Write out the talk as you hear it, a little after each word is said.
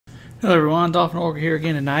Hello everyone, Dolphin Org here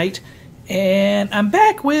again tonight, and I'm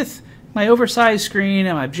back with my oversized screen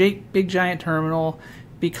and my big giant terminal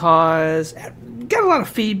because I got a lot of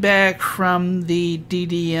feedback from the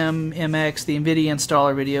ddm-mx, the Nvidia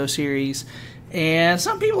installer video series, and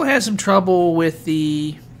some people had some trouble with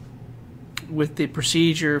the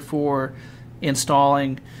procedure for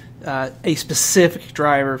installing a specific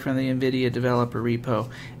driver from the Nvidia developer repo.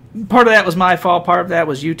 Part of that was my fault. Part of that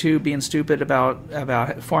was YouTube being stupid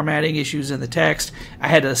about formatting issues in the text. I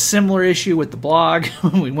had a similar issue with the blog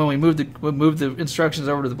when we moved the instructions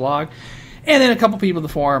over to the blog, and then a couple people in the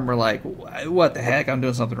forum were like, "What the heck? I'm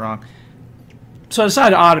doing something wrong." So I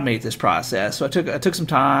decided to automate this process. So I took some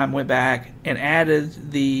time, went back, and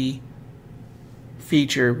added the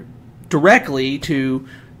feature directly to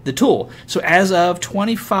the tool. So as of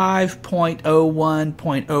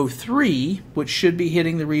 25.01.03, which should be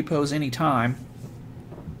hitting the repos anytime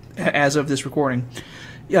as of this recording,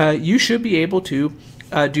 you should be able to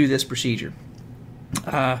do this procedure.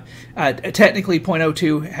 Technically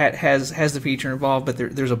 0.02 has the feature involved, but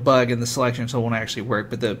there's a bug in the selection, so it won't actually work,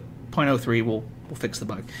 but the 0.03 will fix the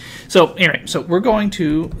bug. So anyway, so we're going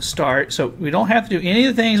to start. So we don't have to do any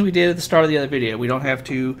of the things we did at the start of the other video. We don't have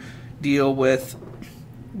to deal with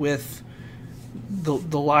the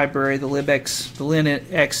library, the libx, the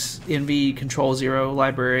linux nv control 0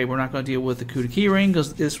 library. We're not going to deal with the CUDA keyring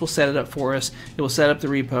because this will set it up for us. It will set up the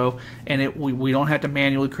repo, and we don't have to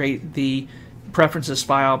manually create the preferences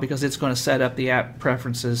file because it's going to set up the app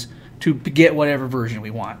preferences to get whatever version we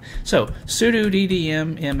want. So sudo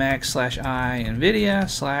ddm-mx/i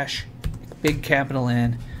nvidia/ big capital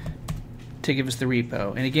N to give us the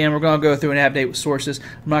repo. And again, we're going to go through an update with sources.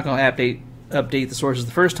 I'm not going to update the sources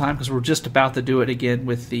the first time because we're just about to do it again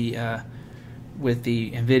with the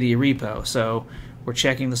Nvidia repo. So we're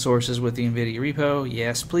checking the sources with the Nvidia repo.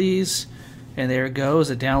 Yes, please. And there it goes.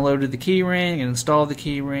 It downloaded the keyring and installed the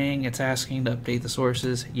keyring. It's asking to update the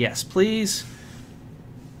sources. Yes, please.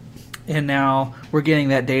 And now we're getting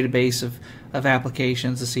that database of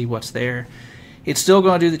applications to see what's there. It's still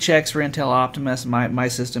going to do the checks for Intel Optimus. My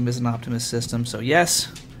system is an Optimus system, so yes.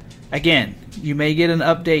 Again, you may get an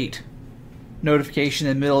update notification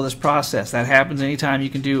in the middle of this process. That happens anytime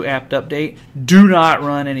you can do apt update. Do not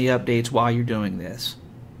run any updates while you're doing this.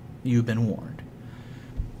 You've been warned.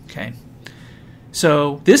 Okay.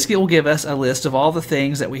 So this will give us a list of all the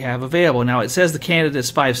things that we have available. Now it says the candidate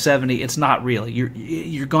is 570. It's not really.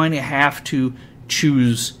 You're going to have to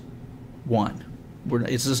choose one.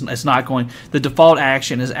 It's not going. The default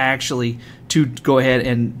action is actually to go ahead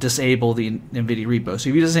and disable the Nvidia repo. So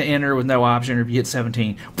if you just enter with no option, or if you hit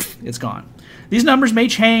 17, it's gone. These numbers may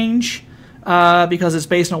change because it's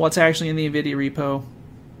based on what's actually in the Nvidia repo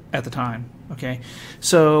at the time. Okay,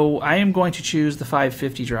 so I am going to choose the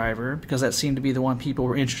 550 driver because that seemed to be the one people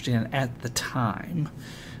were interested in at the time.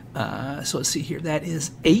 So let's see here. That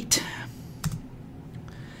is 8.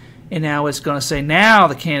 And now it's going to say now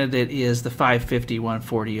the candidate is the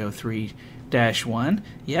 550.140.03-1.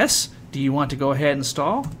 Yes. Do you want to go ahead and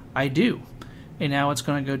install? I do. And now it's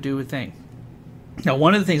going to go do a thing. Now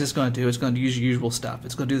one of the things it's going to do is going to use usual stuff.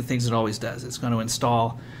 It's going to do the things it always does. It's going to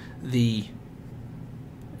install the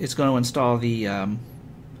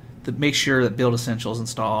make sure that build essentials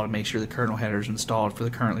installed, and make sure the kernel headers installed for the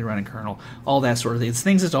currently running kernel, all that sort of thing. It's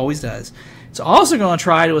things it always does. It's also going to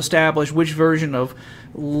try to establish which version of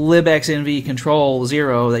libx nv control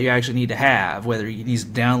 0 that you actually need to have, whether you need to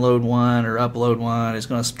download one or upload one. It's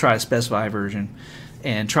going to try to specify a version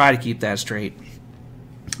and try to keep that straight.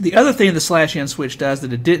 The other thing the /n switch does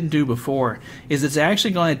that it didn't do before is it's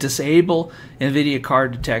actually going to disable NVIDIA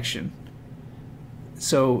card detection.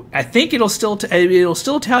 So I think it'll still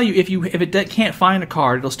tell you if it can't find a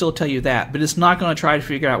card, it'll still tell you that, but it's not going to try to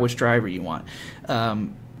figure out which driver you want.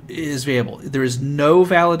 Is available. There is no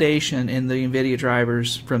validation in the Nvidia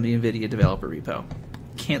drivers from the Nvidia developer repo.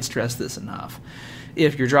 Can't stress this enough.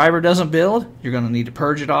 If your driver doesn't build, you're going to need to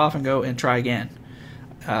purge it off and go and try again.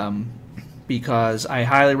 Because I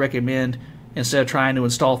highly recommend, instead of trying to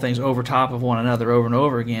install things over top of one another over and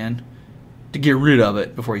over again, to get rid of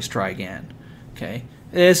it before you try again. Okay,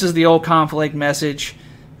 this is the old conflict message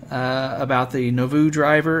about the Novu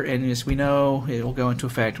driver, and as we know, it will go into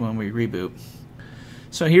effect when we reboot.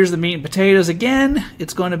 So here's the meat and potatoes again.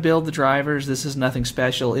 It's going to build the drivers. This is nothing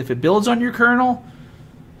special. If it builds on your kernel,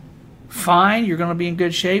 fine, you're going to be in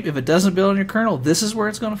good shape. If it doesn't build on your kernel, this is where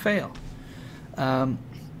it's going to fail. And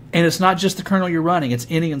it's not just the kernel you're running, it's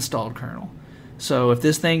any installed kernel. So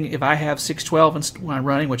if I have 612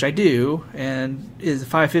 running, which I do, and the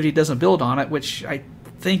 550 doesn't build on it, which I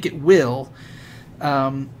think it will,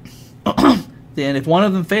 then if one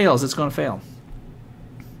of them fails, it's going to fail.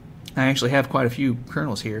 I actually have quite a few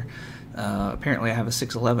kernels here. Apparently I have a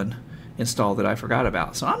 6.11 installed that I forgot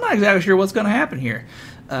about. So I'm not exactly sure what's going to happen here,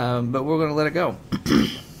 but we're going to let it go.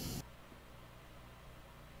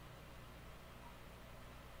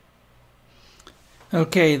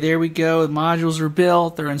 Okay, there we go. The modules are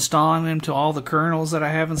built. They're installing them to all the kernels that I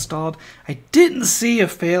have installed. I didn't see a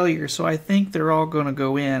failure, so I think they're all going to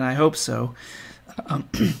go in. I hope so.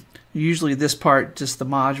 Usually this part, just the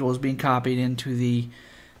module is being copied into the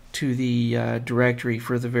directory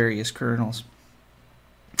for the various kernels.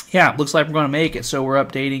 Yeah, looks like we're going to make it. So we're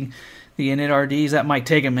updating the init.rds. That might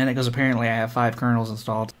take a minute because apparently I have 5 kernels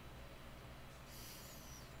installed.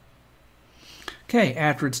 Okay,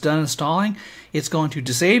 after it's done installing, it's going to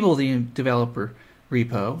disable the developer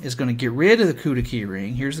repo. It's going to get rid of the CUDA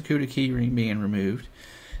keyring. Here's the CUDA keyring being removed.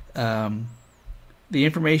 The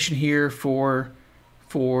information here for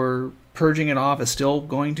purging it off is still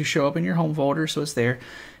going to show up in your home folder, so it's there.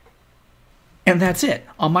 And that's it.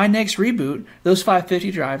 On my next reboot, those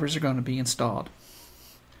 550 drivers are going to be installed.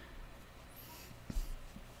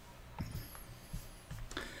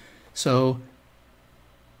 So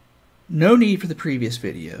no need for the previous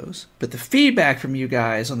videos, but the feedback from you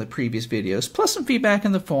guys on the previous videos, plus some feedback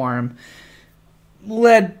in the forum,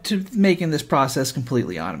 led to making this process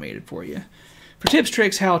completely automated for you. For tips,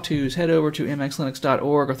 tricks, how-tos, head over to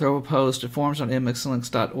mxlinux.org or throw a post at forums on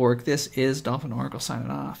mxlinux.org. This is Dolphin Oracle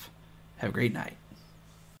signing off. Have a great night.